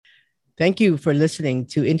Thank you for listening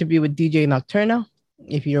to Interview with DJ Nocturna.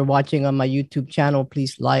 If you're watching on my YouTube channel,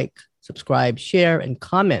 please like, subscribe, share, and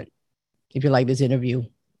comment if you like this interview.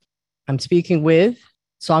 I'm speaking with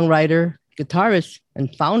songwriter, guitarist,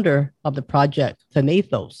 and founder of the project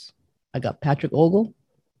Thanatos. I got Patrick Ogle.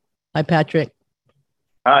 Hi, Patrick.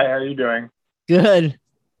 Hi, how are you doing? Good.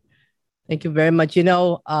 Thank you very much.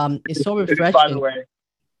 It's so refreshing.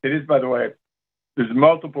 It is, by the way, there's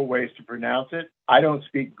multiple ways to pronounce it. I don't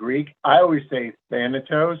speak Greek. I always say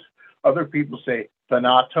Thanatos. Other people say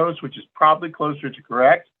Thanatos, which is probably closer to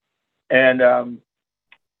correct. And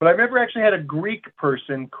but I've never actually had a Greek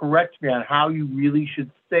person correct me on how you really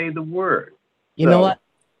should say the word. You know what?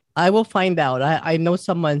 I will find out. I know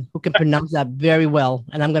someone who can pronounce that very well,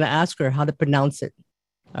 and I'm going to ask her how to pronounce it.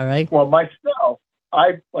 All right. Well, myself,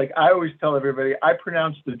 I always tell everybody I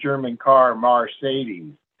pronounce the German car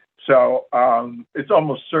Mercedes. So it's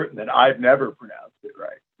almost certain that I've never pronounced it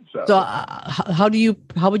right. So how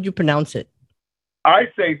would you pronounce it? I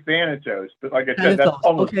say Thanatos, but like I said, that's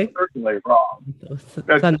almost certainly wrong.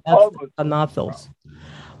 Thanatos.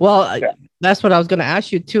 Well, yeah. That's what I was going to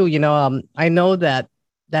ask you too. I know that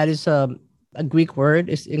is a Greek word.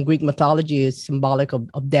 It's in Greek mythology. It's symbolic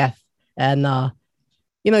of death, and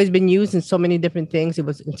it's been used in so many different things. It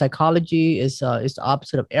was in psychology. It's the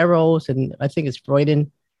opposite of eros, and I think it's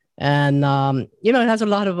Freudian. And it has a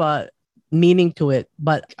lot of meaning to it,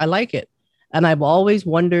 but I like it. And I've always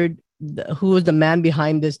wondered who is the man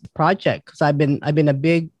behind this project, because I've been a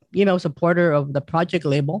big supporter of the project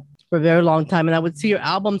label for a very long time, and I would see your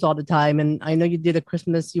albums all the time. And I know you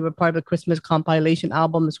were part of a Christmas compilation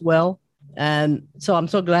album as well. And so I'm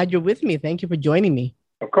so glad you're with me. Thank you for joining me.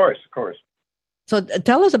 Of course. So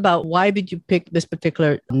tell us about why did you pick this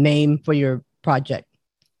particular name for your project?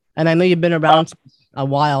 And I know you've been around a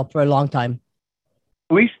while, for a long time.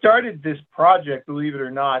 We started this project, believe it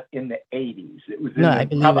or not, in the 80s. It was I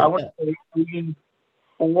want to say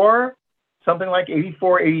 84, something like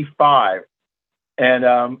 84, 85.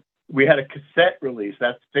 And we had a cassette release.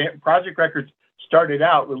 Project Records started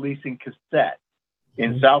out releasing cassette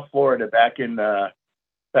in South Florida back in the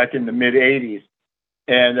mid 80s.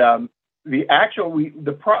 And the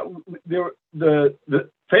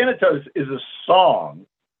Thanatos is a song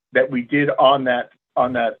that we did on that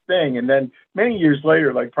thing. And then many years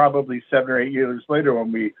later, like probably 7 or 8 years later,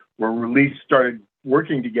 when we started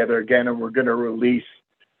working together again, and we're going to release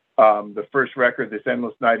the first record, This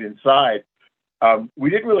Endless Night Inside, we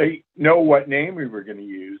didn't really know what name we were going to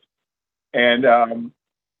use. And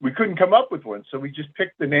we couldn't come up with one. So we just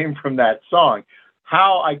picked the name from that song.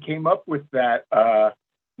 How I came up with that,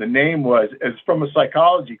 the name was from a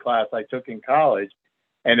psychology class I took in college.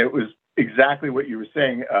 And it was exactly what you were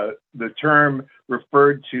saying. The term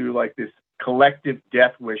referred to like this collective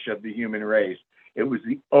death wish of the human race. It was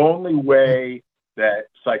the only way that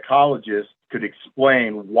psychologists could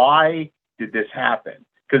explain why did this happen,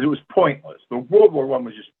 because it was pointless. The World War I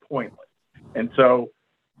was just pointless. And so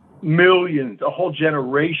millions, a whole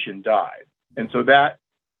generation died. And so that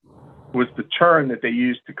was the term that they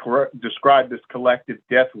used to describe this collective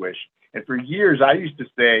death wish. And for years, I used to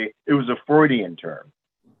say it was a Freudian term.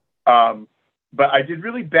 But I did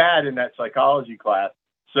really bad in that psychology class.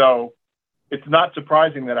 So it's not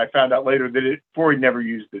surprising that I found out later that Freud never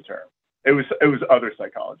used the term. It was other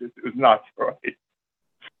psychologists. It was not Freud.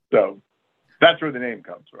 So that's where the name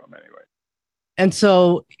comes from anyway. And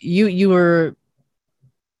so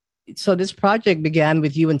so this project began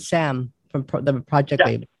with you and Sam from the project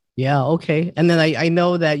label. Yeah, okay. And then I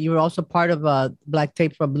know that you were also part of Black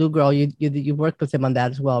Tape for a Blue Girl. You worked with him on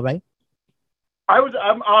that as well, right?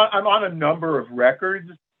 I'm on a number of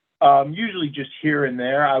records, usually just here and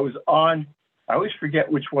there. I always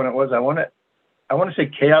forget which one it was. I want to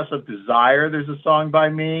say Chaos of Desire. There's a song by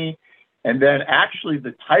me. And then actually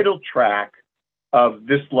the title track of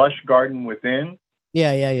This Lush Garden Within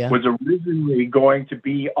was originally going to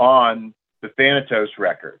be on the Thanatos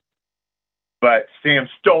record. But Sam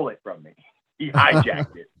stole it from me. He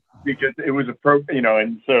hijacked it because it was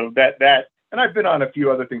and so that, and I've been on a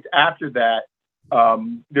few other things after that.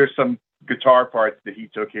 There's some guitar parts that he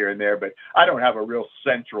took here and there, but I don't have a real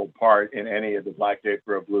central part in any of the Black Tape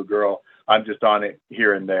for a Blue Girl. I'm just on it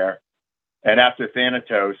here and there. And after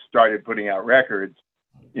Thanatos started putting out records,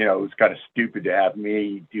 it was kind of stupid to have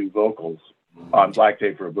me do vocals on Black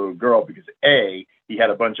Tape for a Blue Girl because A, he had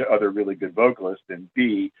a bunch of other really good vocalists, and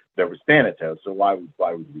B, there was Thanatos. So why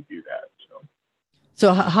would we do that?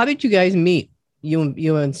 So how did you guys meet,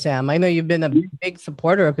 you and Sam? I know you've been a big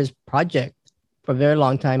supporter of his project for a very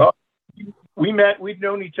long time. We've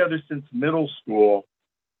known each other since middle school.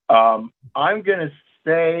 I'm going to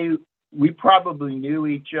say we probably knew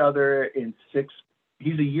each other in six.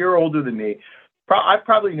 He's a year older than me. I've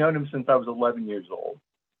probably known him since I was 11 years old.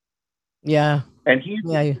 Yeah. And he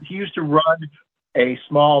used to run a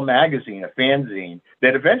small magazine, a fanzine,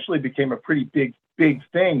 that eventually became a pretty big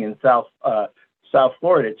thing in South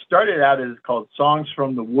Florida. It started out as called Songs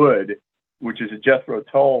from the Wood, which is a Jethro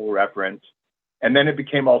Tull reference, and then it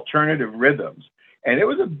became Alternative Rhythms. And it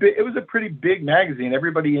was a pretty big magazine.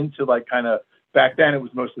 Everybody into like kind of, back then it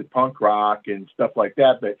was mostly punk rock and stuff like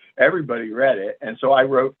that, but everybody read it. And so I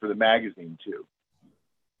wrote for the magazine too.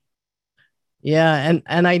 Yeah,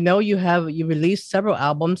 and I know you released several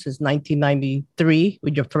albums since 1993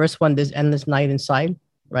 with your first one, This Endless Night Inside,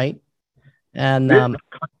 right? And the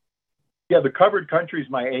Covered Country is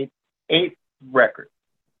my eighth record.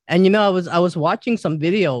 And I was watching some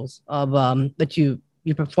videos of that you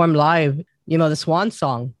performed live. The Swan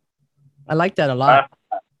Song. I like that a lot.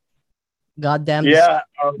 Goddamn. Yeah.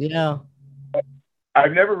 Yeah.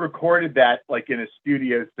 I've never recorded that like in a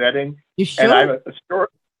studio setting. You should. And I have a story.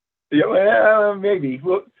 Yeah, well, maybe.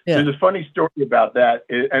 Well, There's a funny story about that,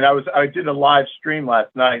 and I did a live stream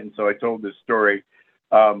last night, and so I told this story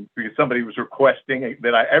because somebody was requesting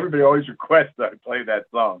that everybody always requests that I play that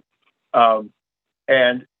song,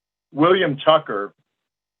 and William Tucker,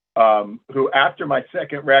 who after my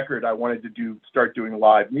second record I wanted to start doing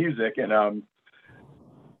live music, and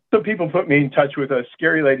some people put me in touch with a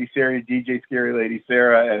Scary Lady Sarah, DJ Scary Lady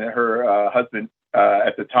Sarah, and her husband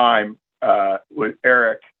at the time was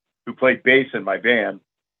Eric, who played bass in my band,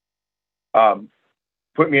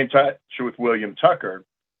 put me in touch with William Tucker,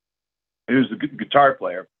 who's a guitar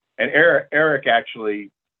player. And Eric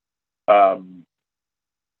actually, Eric,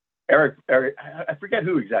 I forget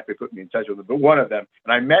who exactly put me in touch with him, but one of them.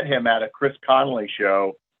 And I met him at a Chris Connolly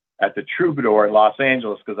show at the Troubadour in Los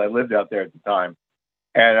Angeles because I lived out there at the time.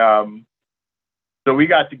 And so we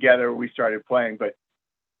got together, we started playing, but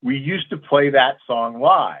we used to play that song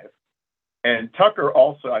live. And Tucker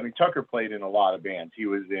also, Tucker played in a lot of bands. He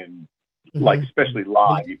was in, like, especially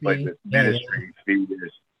live. He played with Ministry,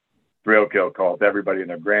 Feeders, Thrill Kill, Cult, everybody and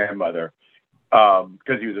their grandmother,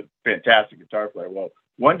 because he was a fantastic guitar player. Well,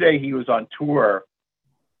 one day he was on tour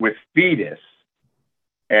with Fetus,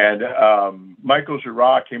 and Michael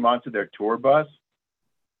Girard came onto their tour bus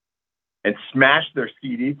and smashed their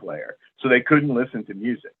CD player, so they couldn't listen to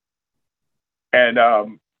music. And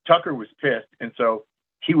Tucker was pissed, and so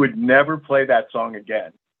he would never play that song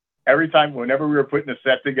again. Every time, whenever we were putting a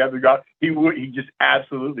set together, he just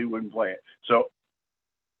absolutely wouldn't play it. So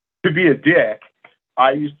to be a dick,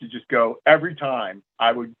 I used to just go every time.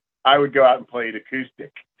 I would go out and play it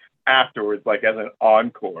acoustic afterwards, like as an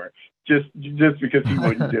encore, just because he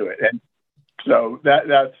wouldn't do it. And so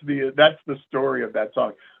that's the story of that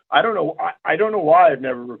song. I don't know why I've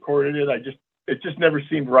never recorded it. It just never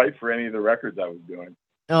seemed right for any of the records I was doing.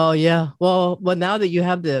 Oh yeah, well, now that you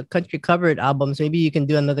have the country covered albums, maybe you can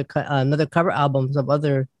do another cover albums of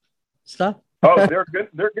other stuff. Oh, they're good.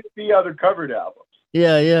 They're going to be other covered albums.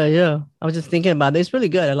 Yeah. I was just thinking about it. It's really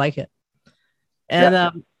good. I like it.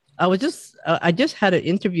 And I just had an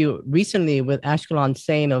interview recently with Ashkelon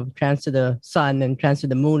Sane of Trance to the Sun and Trance to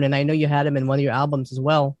the Moon, and I know you had him in one of your albums as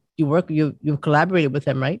well. You've collaborated with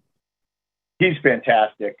him, right? He's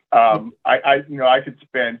fantastic. I could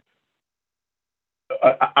spend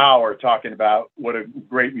an hour talking about what a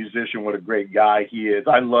great musician, what a great guy he is.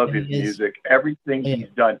 I love his music, everything he's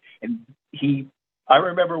done. And I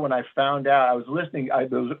remember when I found out, I was listening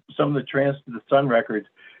some of the Trance to the Sun records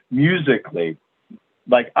musically.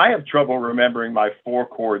 Like, I have trouble remembering my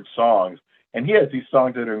 4-chord songs, and he has these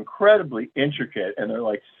songs that are incredibly intricate, and they're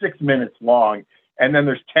like 6 minutes long, and then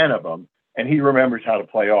there's 10 of them, and he remembers how to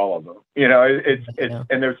play all of them.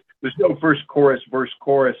 And there's no verse chorus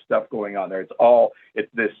stuff going on there. It's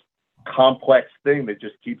this complex thing that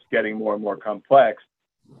just keeps getting more and more complex.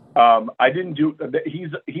 He's on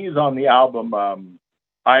the album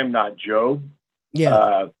I'm Not Job.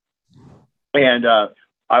 Yeah. And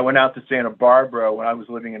I went out to Santa Barbara when I was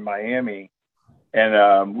living in Miami,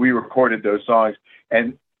 and we recorded those songs.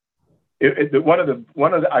 And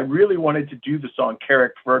I really wanted to do the song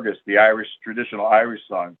Carrick Fergus, the traditional Irish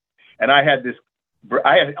song. And I had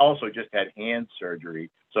also just had hand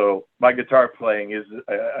surgery. So my guitar playing is,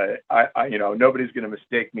 nobody's going to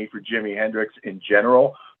mistake me for Jimi Hendrix in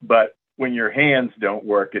general, but when your hands don't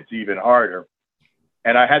work, it's even harder.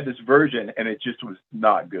 And I had this version, and it just was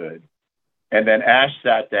not good. And then Ash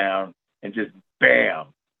sat down and just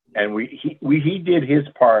bam, and he did his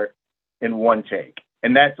part in one take.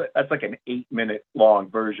 And that's like an 8-minute long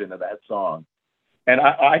version of that song. And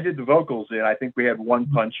I did the vocals in, I think we had one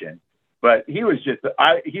punch in, but he was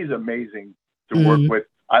he's amazing to work with.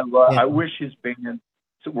 Yeah. I wish his bands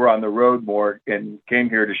were on the road more and came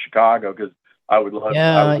here to Chicago because I would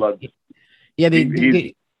Yeah. love to. Yeah.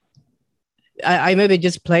 He's I know they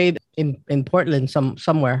just played in Portland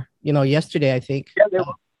somewhere, yesterday, I think. yeah,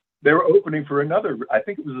 they were opening for another. I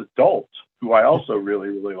think it was Adult, who I also really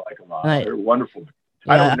really like a lot. I, They're wonderful.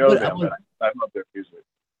 I yeah, don't know them, but I love their music.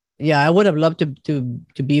 yeah, I would have loved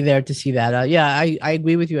to be there to see that. Yeah, I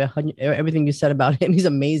agree with you. Everything you said about him, he's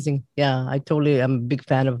amazing. Yeah, I totally am a big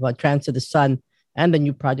fan of Trance to the Sun and the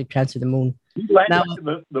new project Trance to the Moon. He lent Now,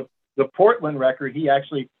 the Portland record. He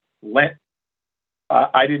actually lent.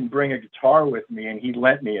 I didn't bring a guitar with me, and he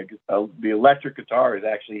lent me the electric guitar is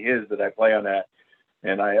actually his that I play on that,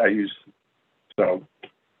 and I use. So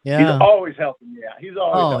he's yeah. always helping me out. He's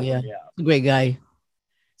always Oh, helping yeah. me out. Great guy.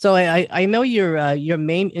 So I know your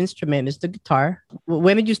main instrument is the guitar.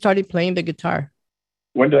 When did you started playing the guitar?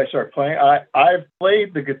 When did I start playing? I've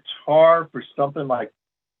played the guitar for something like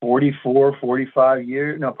 44, 45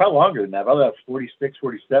 years. No, probably longer than that. Probably about 46,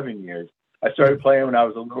 47 years. I started playing when I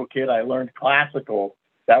was a little kid. I learned classical.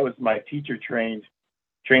 That was my teacher trained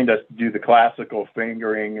us to do the classical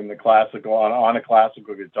fingering and the classical on a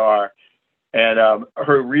classical guitar. And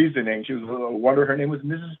her reasoning, she was a wonder. Her name was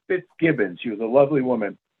Mrs. Fitzgibbons. She was a lovely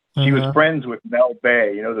woman. She was friends with Mel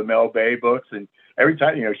Bay, the Mel Bay books. And every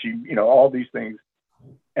time, she, all these things.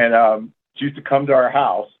 And she used to come to our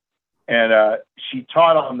house, and she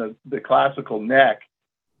taught on the classical neck,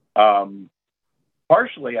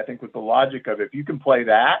 partially, I think, with the logic of if you can play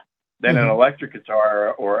that, then an electric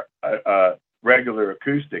guitar or a regular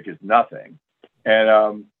acoustic is nothing.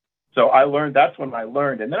 And so that's when I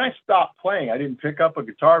learned. And then I stopped playing. I didn't pick up a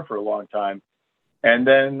guitar for a long time. And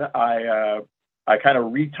then I kind of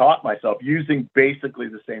retaught myself using basically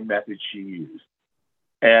the same method she used.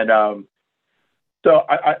 And so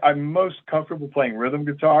I'm most comfortable playing rhythm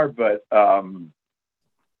guitar, but I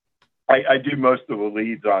do most of the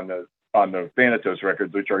leads on the Thanatos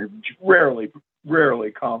records, which are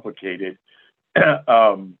rarely complicated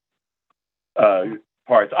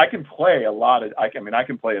parts. I can play a lot of. I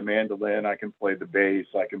can play a mandolin. I can play the bass.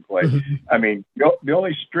 I can play. The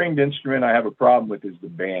only stringed instrument I have a problem with is the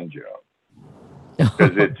banjo,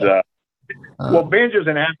 because it's. Well, banjo is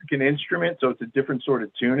an African instrument, so it's a different sort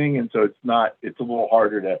of tuning, and so it's a little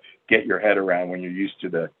harder to get your head around when you're used to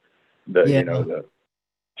the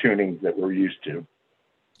tunings that we're used to.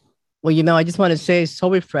 Well, I just want to say it's so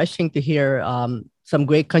refreshing to hear some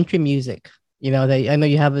great country music. I know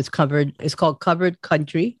you have it's covered. It's called Covered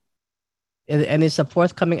Country, and it's a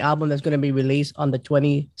forthcoming album that's going to be released on the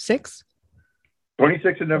 26th.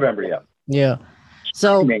 26th of November, yeah. Yeah.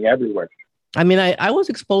 So everywhere. I was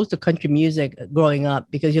exposed to country music growing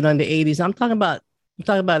up because in the 80s, I'm talking about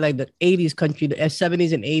like the 80s country, the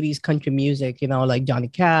 70s and 80s country music, like Johnny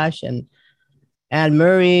Cash and Anne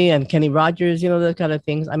Murray and Kenny Rogers, those kind of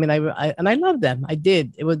things. I love them. I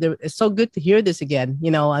did. It's so good to hear this again.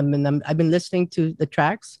 I've been listening to the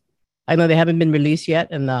tracks. I know they haven't been released yet,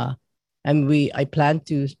 and I plan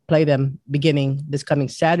to play them beginning this coming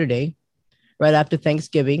Saturday, right after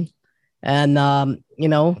Thanksgiving. And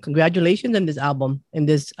congratulations on this album.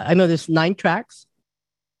 I know there's 9 tracks.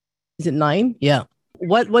 Is it 9? Yeah.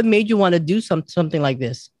 What made you want to do something like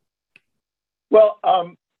this? Well,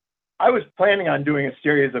 I was planning on doing a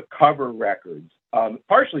series of cover records,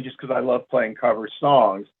 partially just because I love playing cover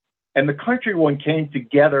songs. And the country one came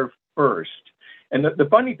together first. And the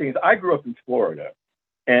funny thing is, I grew up in Florida.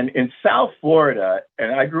 And in South Florida,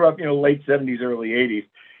 and I grew up, late 70s, early 80s.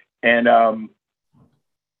 And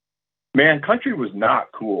man, country was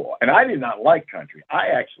not cool. And I did not like country. I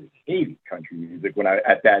actually hated country music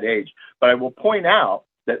at that age. But I will point out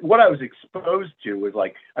that what I was exposed to was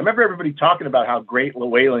I remember everybody talking about how great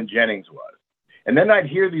Waylon Jennings was. And then I'd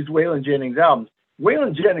hear these Waylon Jennings albums.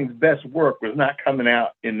 Waylon Jennings' best work was not coming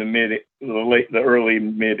out in the early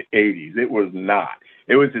mid 80s. It was not.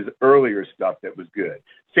 It was his earlier stuff that was good.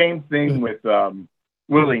 Same thing with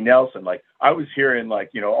Willie Nelson. I was hearing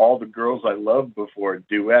all the girls I loved before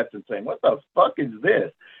duets and saying, what the fuck is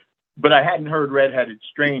this? But I hadn't heard Redheaded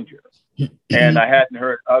Stranger. And I hadn't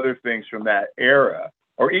heard other things from that era,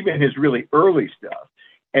 or even his really early stuff.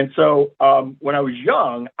 And so when I was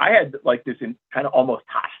young, I had this kind of almost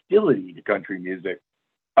hostility to country music.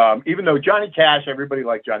 Even though Johnny Cash, everybody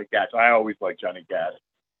liked Johnny Cash. I always liked Johnny Cash.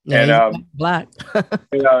 Yeah, and black.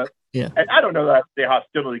 Yeah. And I don't know that the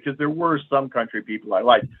hostility, because there were some country people I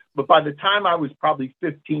liked. But by the time I was probably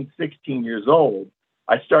 15, 16 years old,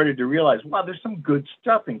 I started to realize, wow, there's some good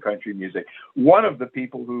stuff in country music. One of the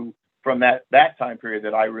people who, from that time period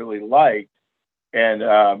that I really liked, and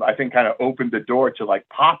I think kind of opened the door to like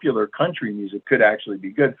popular country music could actually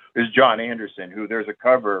be good. There's John Anderson, who there's a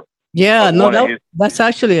cover. Yeah, of no, one of his that's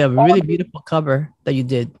actually a really beautiful cover that you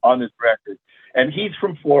did on this record. And he's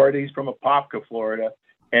from Florida. He's from Apopka, Florida.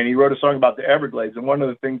 And he wrote a song about the Everglades. And one of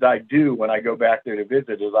the things I do when I go back there to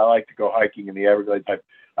visit is I like to go hiking in the Everglades.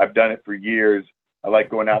 I've done it for years. I like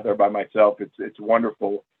going out there by myself. It's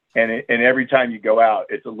wonderful. And every time you go out,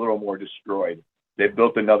 it's a little more destroyed. They've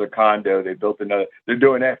built another condo. They're doing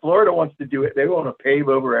that. Florida wants to do it. They want to pave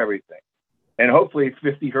over everything. And hopefully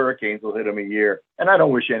 50 hurricanes will hit them a year. And I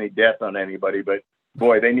don't wish any death on anybody, but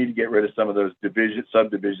boy, they need to get rid of some of those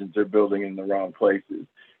subdivisions they're building in the wrong places.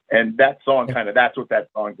 And that song that's what that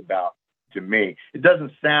song's about to me. It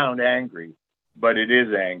doesn't sound angry, but it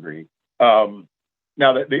is angry. Now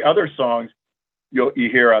the other songs you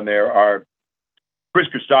hear on there are Kris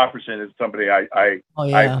Kristofferson is somebody I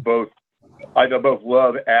both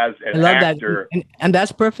love as an actor. and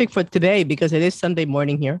that's perfect for today because it is Sunday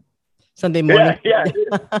morning here. Sunday morning. Yeah.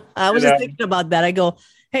 I was just thinking about that. I go,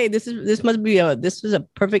 hey, this is a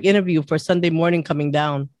perfect interview for Sunday morning coming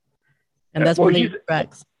down. And that's one of your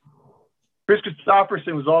tracks. Kris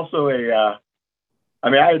Kristofferson was also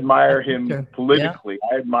I admire him politically.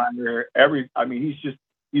 Yeah. I admire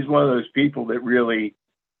he's one of those people that really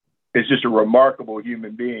is just a remarkable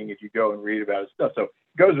human being if you go and read about his stuff. So it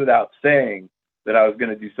goes without saying that I was going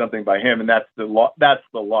to do something by him. And that's the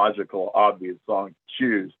logical, obvious song to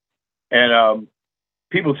choose. And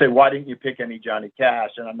people say, why didn't you pick any Johnny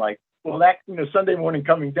Cash? And I'm like, well, that, Sunday Morning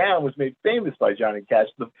Coming Down was made famous by Johnny Cash.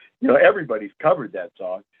 Everybody's covered that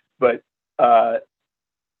song. But I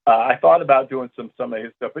thought about doing some of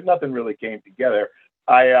his stuff, but nothing really came together.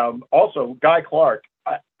 I also, Guy Clark,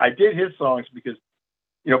 I did his songs because,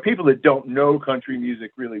 people that don't know country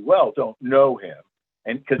music really well don't know him.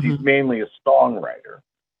 And because he's mainly a songwriter.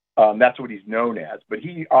 That's what he's known as. But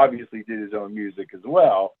he obviously did his own music as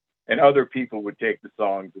well. And other people would take the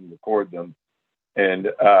songs and record them.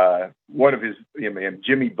 And one of his,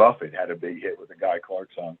 Jimmy Buffett had a big hit with a Guy Clark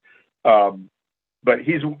song. But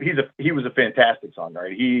he was a fantastic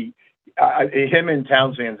songwriter. Him and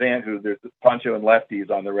Townes Van Zandt, who there's Pancho and Lefty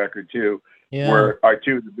is on the record too, are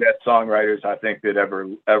two of the best songwriters I think that ever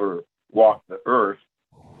walked the earth.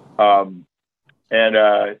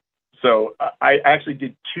 So I actually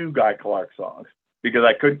did two Guy Clark songs because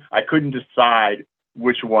I couldn't decide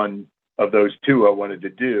which one of those two I wanted to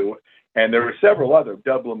do. And there were several other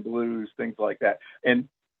Dublin Blues, things like that. And,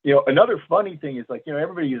 another funny thing is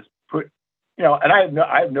everybody is put, and I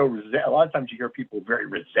have no resent. A lot of times you hear people very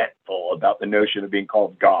resentful about the notion of being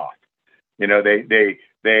called goth. They don't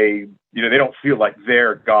feel like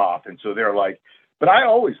they're goth. And so they're like, but I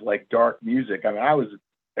always liked dark music. I was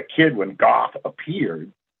a kid when goth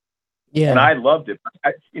appeared. Yeah. And I loved it.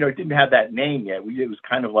 It didn't have that name yet. It was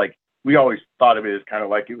kind of like, we always thought of it as kind of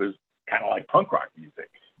like punk rock music,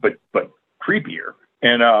 but creepier.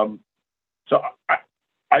 And so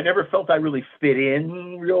I never felt I really fit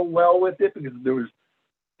in real well with it because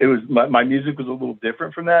my music was a little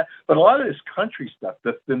different from that. But a lot of this country stuff,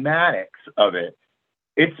 the thematics of it,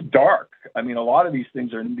 it's dark. A lot of these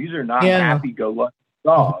things are not happy-go-lucky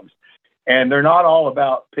songs, and they're not all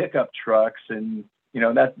about pickup trucks. And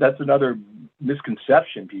that's another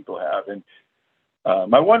misconception people have. And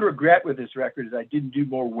my one regret with this record is I didn't do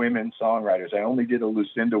more women songwriters. I only did a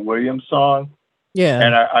Lucinda Williams song. Yeah.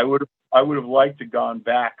 And I would have liked to gone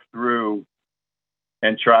back through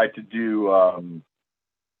and tried to do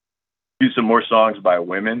some more songs by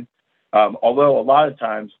women. Although a lot of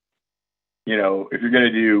times, if you're going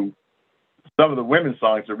to do some of the women's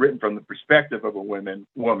songs are written from the perspective of a woman,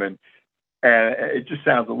 and it just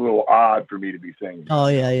sounds a little odd for me to be singing. Oh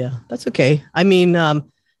yeah. That's okay. I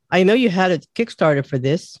know you had a Kickstarter for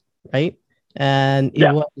this, right? And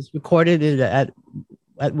it was recorded at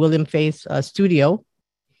William Faith's studio,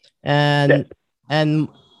 and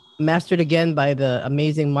mastered again by the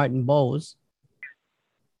amazing Martin Bowes.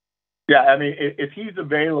 Yeah, if he's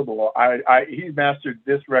available, he mastered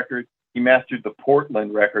this record. He mastered the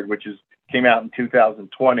Portland record, which came out in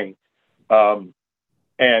 2020.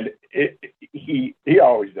 And he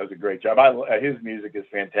always does a great job. His music is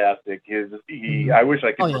fantastic. I wish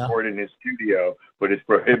I could record in his studio, but it's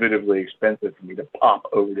prohibitively expensive for me to pop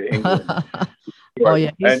over to England.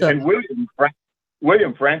 And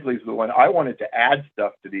William Frankly is the one I wanted to add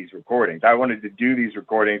stuff to these recordings. I wanted to do these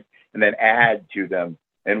recordings and then add to them.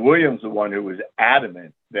 And William's the one who was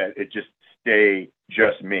adamant that it just stay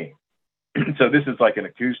just me. So this is like an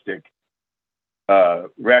acoustic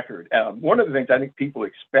record. One of the things I think people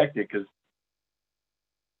expected, because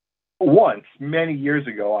once, many years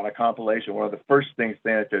ago on a compilation, one of the first things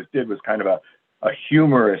Thanatos did was kind of a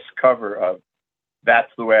humorous cover of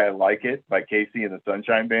 "That's the Way I Like It" by Casey and the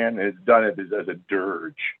Sunshine Band, and it's done it as a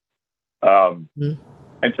dirge.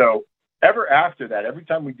 And so ever after that, every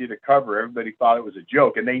time we did a cover, everybody thought it was a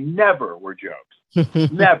joke, and they never were jokes.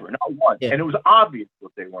 Never, not once. Yeah. And it was obvious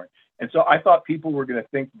that they weren't. And so I thought people were going to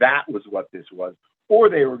think that was what this was, or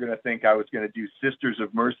they were going to think I was going to do Sisters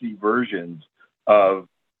of Mercy versions of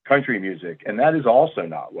country music. And that is also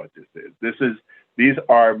not what this is. These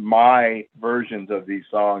are my versions of these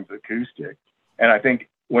songs acoustic. And I think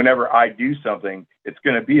whenever I do something, it's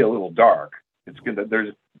going to be a little dark. It's going to,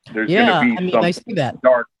 there's going to be some I see that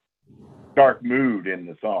dark mood in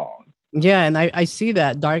the song. Yeah, and I see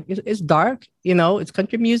that dark. It's dark, it's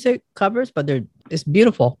country music covers, but it's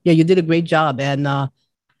beautiful. Yeah, you did a great job. And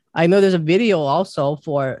I know there's a video also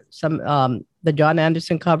for some the John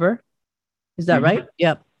Anderson cover. Is that right?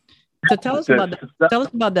 Yep. So tell us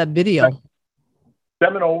about that video.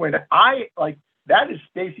 Seminole Wind. That is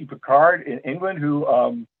Stacey Picard in England, who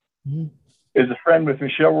is a friend with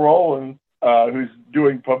Michelle Rowland, who's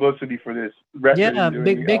doing publicity for this record. Yeah,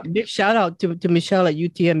 big shout out to Michelle at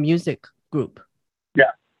UTM Music Group.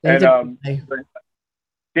 Yeah, and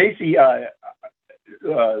Stacey,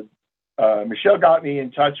 Michelle got me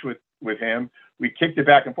in touch with him. We kicked it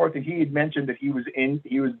back and forth, and he had mentioned that he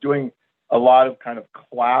was doing a lot of kind of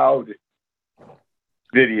cloud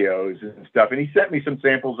videos and stuff, and he sent me some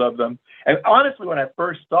samples of them. And honestly, when I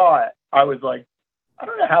first saw it, I was like, I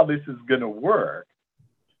don't know how this is going to work.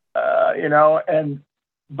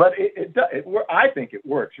 But I think it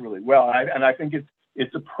works really well, and I think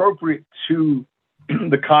it's appropriate to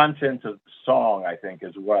the content of the song, I think,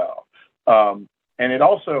 as well. And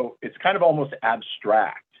it's kind of almost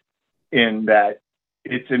abstract in that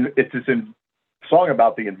it's a song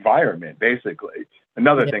about the environment, basically.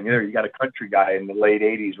 Another thing there, you got a country guy in the late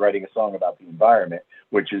 '80s writing a song about the environment,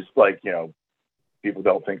 which is like, people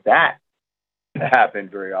don't think that happened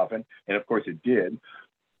very often, and of course it did.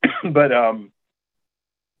 But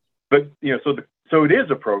so it is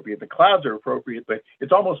appropriate. The clouds are appropriate, but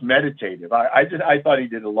it's almost meditative. I thought he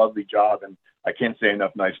did a lovely job, and I can't say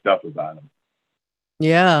enough nice stuff about him.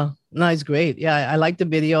 Yeah, no, it's great. Yeah, I like the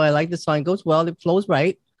video. I like the song. It goes well. It flows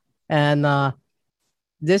right. And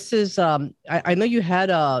this is I know you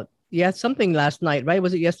had something last night, right?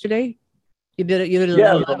 Was it yesterday? You did a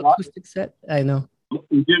live acoustic set. I know.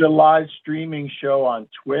 We did a live streaming show on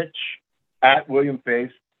Twitch at William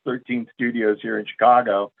Face 13 Studios here in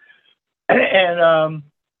Chicago. And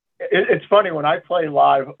it's funny, when I play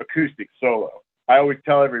live acoustic solo, I always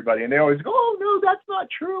tell everybody, and they always go, "Oh, no, that's not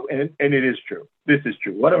true." And it is true. This is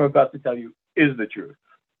true. What I'm about to tell you is the truth.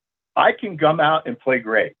 I can come out and play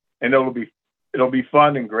great, and it'll be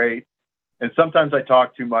fun and great. And sometimes I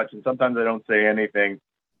talk too much, and sometimes I don't say anything,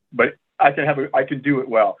 but I can do it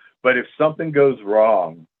well. But if something goes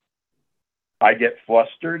wrong, I get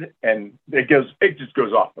flustered, and it just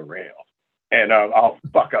goes off the rails, and I'll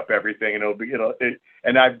fuck up everything, and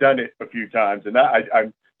and I've done it a few times, and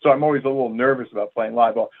I'm always a little nervous about playing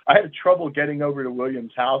live. Well, I had trouble getting over to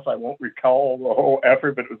William's house. I won't recall the whole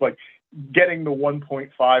effort, but it was like getting the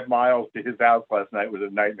 1.5 miles to his house last night was a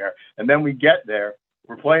nightmare. And then we get there,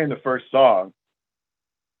 we're playing the first song,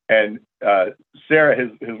 and Sarah,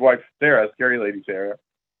 his wife Sarah, Scary Lady Sarah,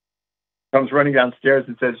 comes running downstairs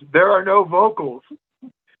and says, "There are no vocals.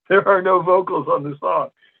 There are no vocals on the song."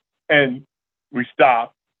 And we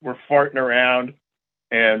stop. We're farting around,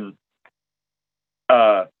 and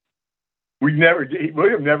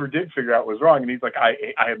William never did figure out what was wrong. And he's like,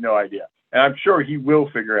 I have no idea. And I'm sure he will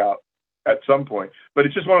figure out at some point. But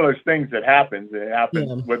it's just one of those things that happens. It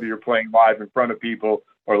happens whether you're playing live in front of people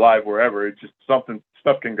or live wherever. It's just stuff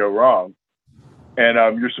can go wrong. And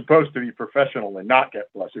you're supposed to be professional and not get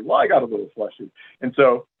flustered. Well, I got a little flustered. And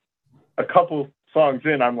so a couple songs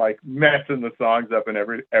in, I'm like messing the songs up and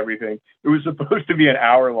everything. It was supposed to be an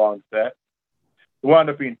hour-long set. It wound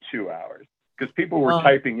up being 2 hours because people were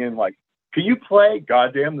typing in like, "Can you play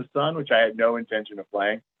Goddamn the Sun?" which I had no intention of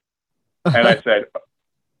playing. And I said,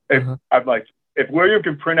 if William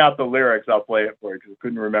can print out the lyrics, I'll play it for you, because I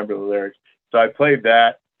couldn't remember the lyrics. So I played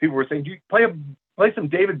that. People were saying, "Do you play some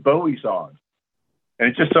David Bowie songs?" And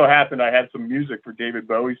it just so happened I had some music for David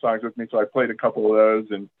Bowie songs with me, so I played a couple of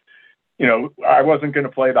those. And I wasn't going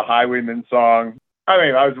to play the Highwayman song. I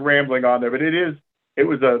mean, I was rambling on there, but it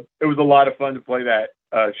was a lot of fun to play that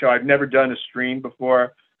show. I've never done a stream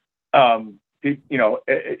before. It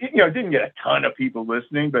didn't get a ton of people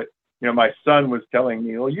listening, but my son was telling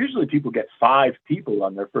me, well, usually people get 5 people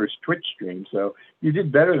on their first Twitch stream, so you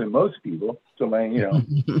did better than most people. So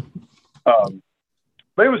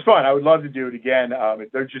but it was fun. I would love to do it again.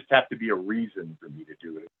 There just have to be a reason for me to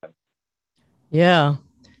do it again. Yeah.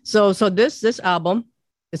 So this album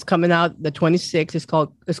is coming out the 26th.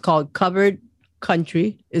 It's called Covered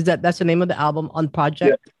Country. That's the name of the album on Yeah.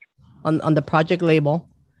 Project on the Project label,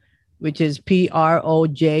 which is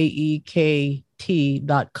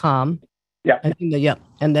projekt.com. Yeah. I think that, yeah.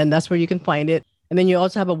 And then that's where you can find it. And then you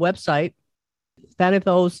also have a website,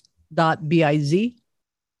 thanatos.biz.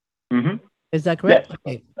 Mm-hmm. Is that Yes. correct?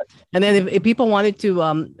 Okay. And then if people wanted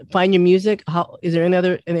to find your music, how is there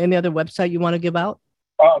any other website you want to give out?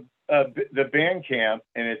 The Bandcamp,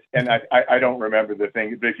 I don't remember the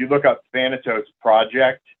thing, but if you look up Thanatos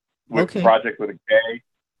Project Project with a K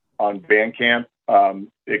on Bandcamp,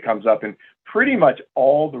 it comes up, and pretty much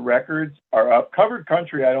all the records are up. Covered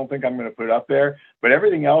Country, I don't think I'm going to put up there, but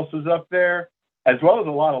everything else is up there, as well as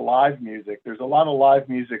a lot of live music. There's a lot of live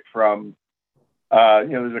music from,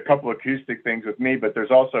 there's a couple acoustic things with me, but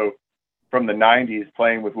there's also from the 90s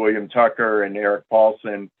playing with William Tucker and Eric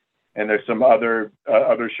Paulson. And there's some other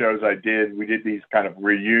shows I did. We did these kind of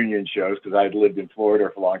reunion shows because I had lived in Florida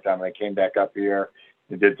for a long time, and I came back up here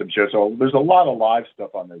and did some shows. So there's a lot of live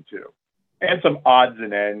stuff on there too, and some odds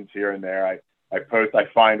and ends here and there. I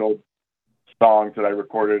find old songs that I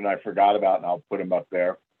recorded and I forgot about, and I'll put them up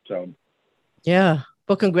there. So yeah,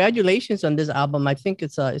 well, congratulations on this album. I think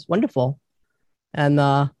it's wonderful, and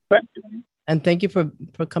thank you for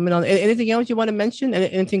coming on. Anything else you want to mention?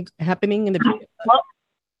 Anything happening in the future? Well,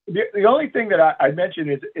 the only thing that I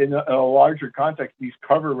mentioned is in a larger context, these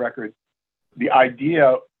cover records, the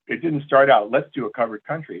idea, it didn't start out, let's do a covered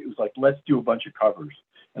country. It was like, let's do a bunch of covers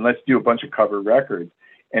and let's do a bunch of cover records.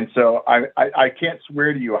 And so I can't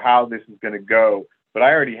swear to you how this is going to go, but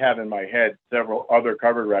I already have in my head several other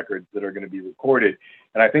cover records that are going to be recorded.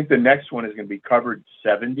 And I think the next one is going to be covered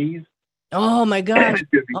 70s. Oh my God.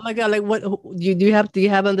 Oh my God. Like what do you have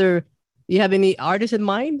any artists in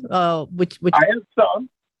mind? Which I have some.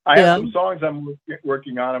 I have some songs I'm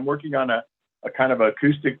working on. I'm working on a kind of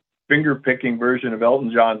acoustic finger picking version of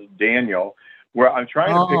Elton John's Daniel, where I'm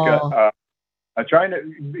trying to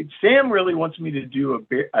pick Sam really wants me to do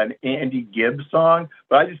an Andy Gibb song,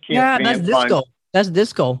 but I just can't. Yeah, that's disco. That's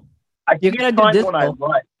disco. You gotta do disco. One I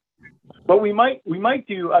like. But we might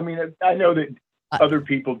do. I mean, I know that other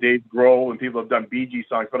people, Dave Grohl and people have done Bee Gees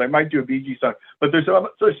songs, but I might do a Bee Gees song. But there's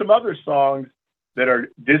some other songs that are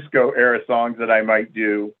disco era songs that I might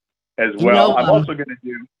do as well. I'm also going to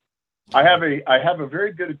do. I have a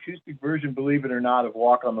very good acoustic version, believe it or not, of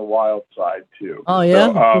 "Walk on the Wild Side" too. Oh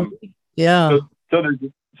yeah, so, yeah. So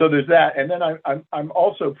there's that, and then I'm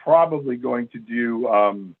also probably going to do.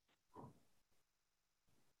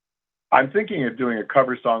 I'm thinking of doing a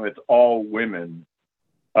cover song that's all women,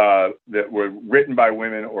 that were written by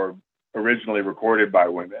women or originally recorded by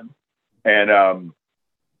women, and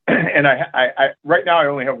and I right now I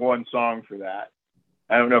only have one song for that.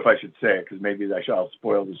 I don't know if I should say it because maybe I'll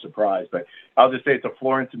spoil the surprise, but I'll just say it's a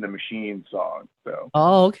Florence and the Machine song. So.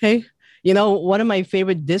 Oh, okay. One of my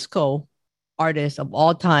favorite disco artists of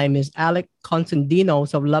all time is Alec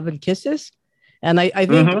Constantinos of Love and Kisses, and I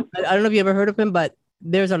think I don't know if you ever heard of him, but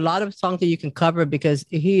there's a lot of songs that you can cover because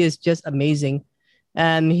he is just amazing,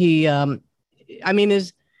 and he has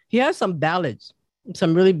some ballads,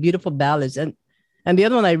 some really beautiful ballads, and the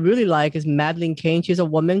other one I really like is Madeleine Kane. She's a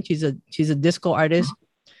woman. She's a disco artist.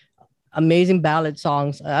 Amazing ballad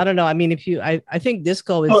songs. I don't know. I mean, I think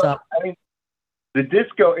disco is. The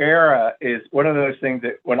disco era is one of those things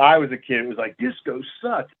that when I was a kid, it was like disco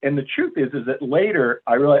sucks. And the truth is that later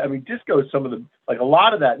I realized, disco is a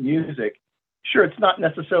lot of that music. Sure, it's not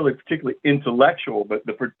necessarily particularly intellectual, but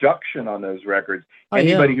the production on those records,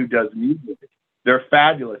 anybody who does music, they're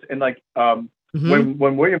fabulous. And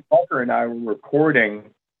when William Parker and I were recording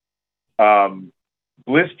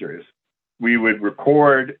Blisters, we would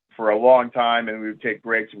record for a long time and we would take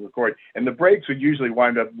breaks and record. And the breaks would usually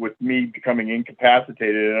wind up with me becoming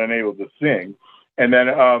incapacitated and unable to sing. And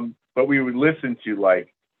then, but we would listen to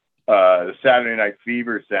the Saturday Night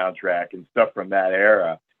Fever soundtrack and stuff from that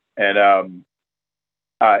era. And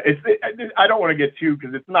I don't want to get too,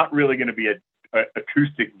 because it's not really going to be a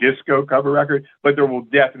acoustic disco cover record, but there will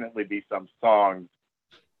definitely be some songs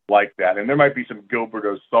like that, and there might be some Gilbert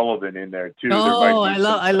O'Sullivan in there too. Oh,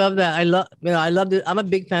 I love that. I love it. I'm a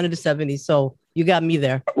big fan of the '70s, so you got me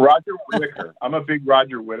there. Roger Whittaker. I'm a big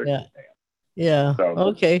Roger Whittaker fan. Yeah. So.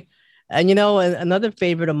 Okay. And another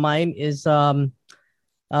favorite of mine is what's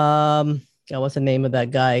the name of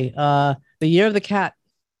that guy? The Year of the Cat.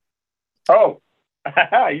 Oh,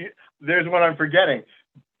 there's one I'm forgetting.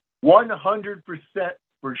 100%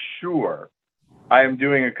 for sure. I am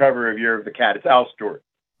doing a cover of Year of the Cat. It's Al Stewart.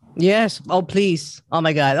 Yes. Oh, please. Oh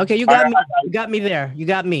my God. Okay, you got me. You got me there. You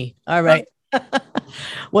got me. All right.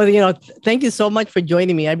 Well, thank you so much for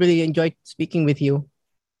joining me. I really enjoyed speaking with you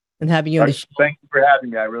and having you on the show. Thank you for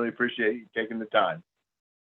having me. I really appreciate you taking the time.